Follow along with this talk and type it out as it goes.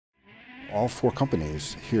All four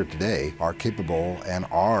companies here today are capable and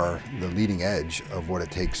are the leading edge of what it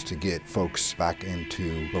takes to get folks back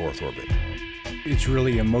into low Earth orbit. It's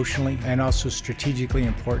really emotionally and also strategically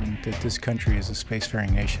important that this country is a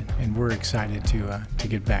spacefaring nation, and we're excited to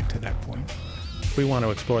get back to that point. If we want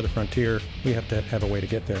to explore the frontier, we have to have a way to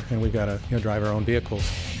get there, and we've got to drive our own vehicles.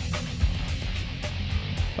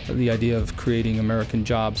 The idea of creating American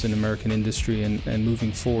jobs and American industry and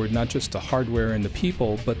moving forward, not just the hardware and the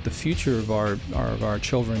people, but the future of our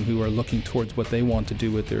children who are looking towards what they want to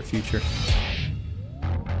do with their future.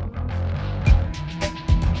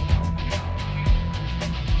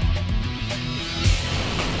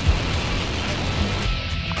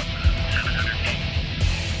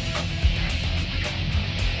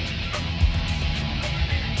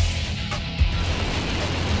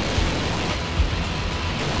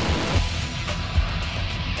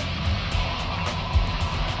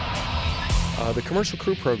 The Commercial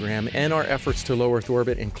Crew Program and our efforts to low Earth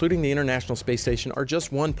orbit, including the International Space Station, are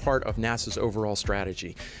just one part of NASA's overall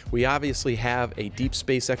strategy. We obviously have a deep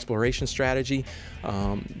space exploration strategy.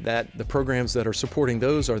 That the programs that are supporting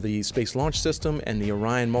those are the Space Launch System and the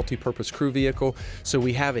Orion Multipurpose Crew Vehicle. So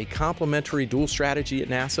we have a complementary dual strategy at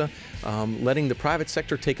NASA, letting the private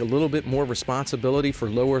sector take a little bit more responsibility for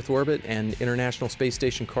low Earth orbit and International Space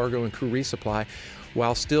Station cargo and crew resupply,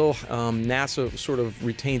 while still NASA sort of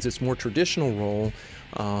retains its more traditional role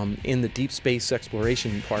in the deep space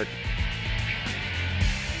exploration part.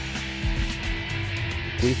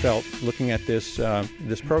 We felt looking at this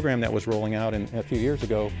program that was rolling out a few years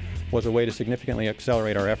ago was a way to significantly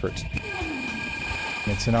accelerate our efforts.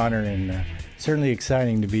 It's an honor and certainly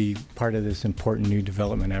exciting to be part of this important new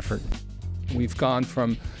development effort. We've gone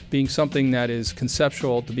from being something that is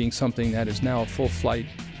conceptual to being something that is now a full flight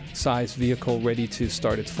size vehicle ready to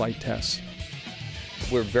start its flight tests.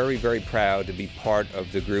 We're very, very proud to be part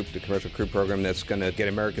of the group, the Commercial Crew Program, that's going to get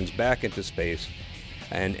Americans back into space.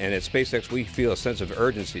 And at SpaceX, we feel a sense of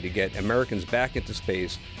urgency to get Americans back into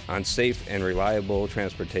space on safe and reliable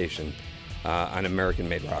transportation on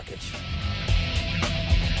American-made rockets.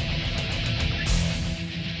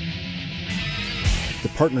 The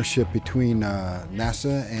partnership between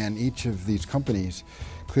NASA and each of these companies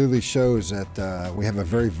clearly shows that we have a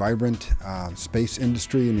very vibrant space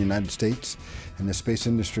industry in the United States, and the space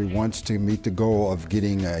industry wants to meet the goal of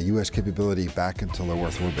getting U.S. capability back into low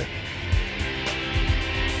Earth orbit.